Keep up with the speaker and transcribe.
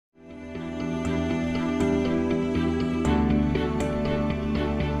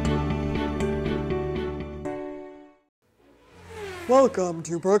Welcome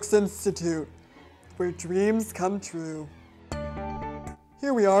to Brooks Institute, where dreams come true.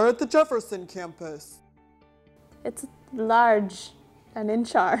 Here we are at the Jefferson campus. It's large and in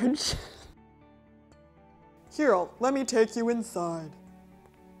charge. Here, let me take you inside.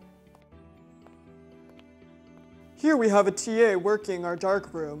 Here we have a TA working our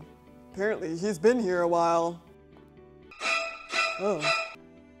dark room. Apparently, he's been here a while. Oh.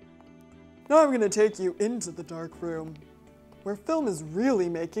 Now I'm going to take you into the dark room, where film is really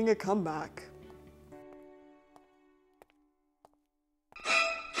making a comeback.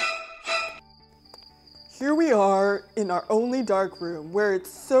 Here we are in our only dark room, where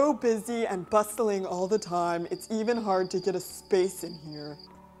it's so busy and bustling all the time, it's even hard to get a space in here.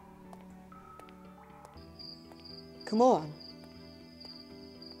 Come on.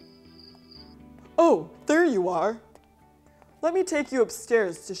 Oh, there you are. Let me take you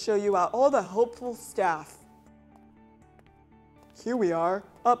upstairs to show you out all the helpful staff. Here we are,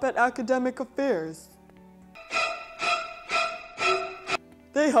 up at Academic Affairs.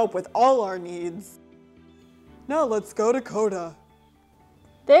 They help with all our needs. Now let's go to Coda.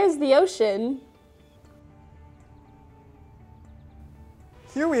 There's the ocean.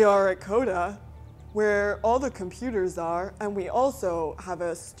 Here we are at Coda, where all the computers are, and we also have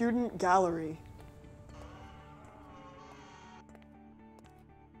a student gallery.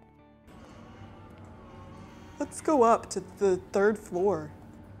 Let's go up to the 3rd floor.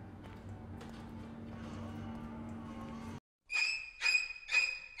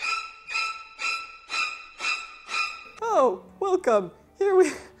 Oh, welcome. Here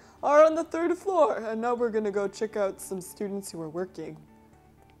we are on the 3rd floor, and now we're gonna go check out some students who are working.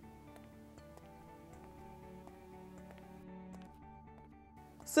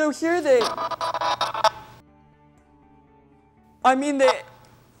 So here they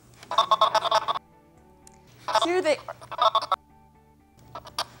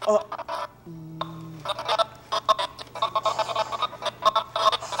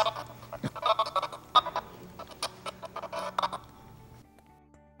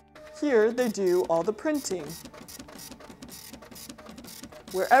Here they do all the printing,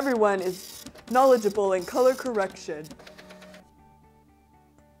 where everyone is knowledgeable in color correction.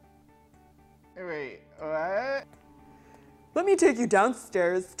 Wait, what? Let me take you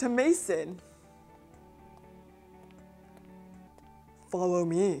downstairs to Mason. Follow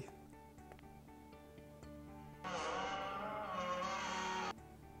me.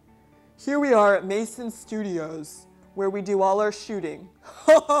 Here we are at Mason Studios, where we do all our shooting.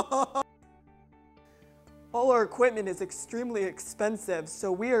 All our equipment is extremely expensive, so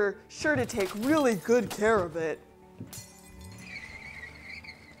we are sure to take really good care of it.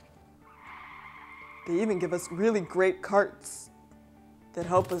 They even give us really great carts that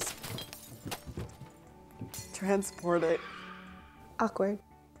help us transport it. Awkward.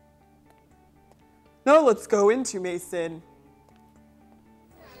 Now let's go into Mason.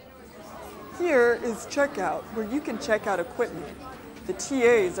 Here is checkout, where you can check out equipment. The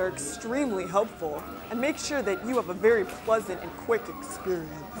TAs are extremely helpful and make sure that you have a very pleasant and quick experience.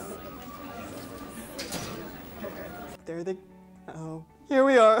 Here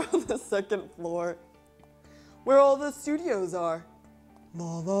we are on the 2nd floor, where all the studios are.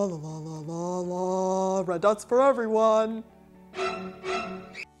 La la la la la la la, red dots for everyone.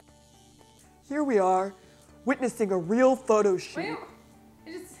 Here we are, witnessing a real photo shoot.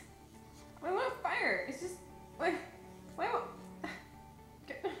 I want fire. It's just why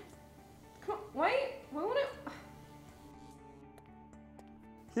come on, why won't it?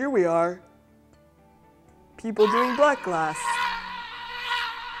 Here we are, people doing black glass.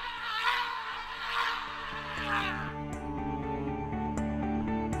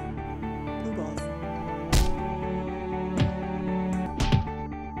 Blue balls.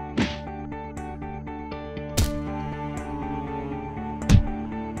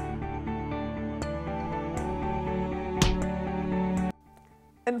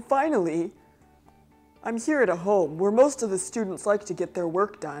 And finally, I'm here at a home where most of the students like to get their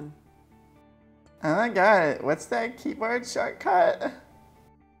work done. Oh my god, what's that keyboard shortcut?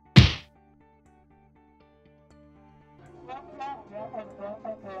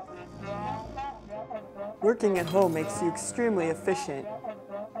 Working at home makes you extremely efficient.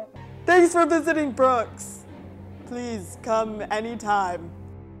 Thanks for visiting Brooks. Please come anytime.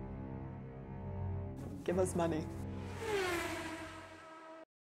 Give us money.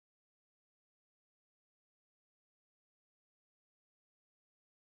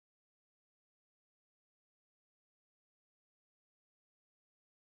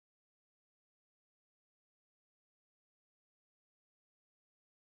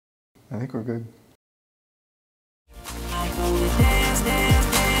 I think we're good.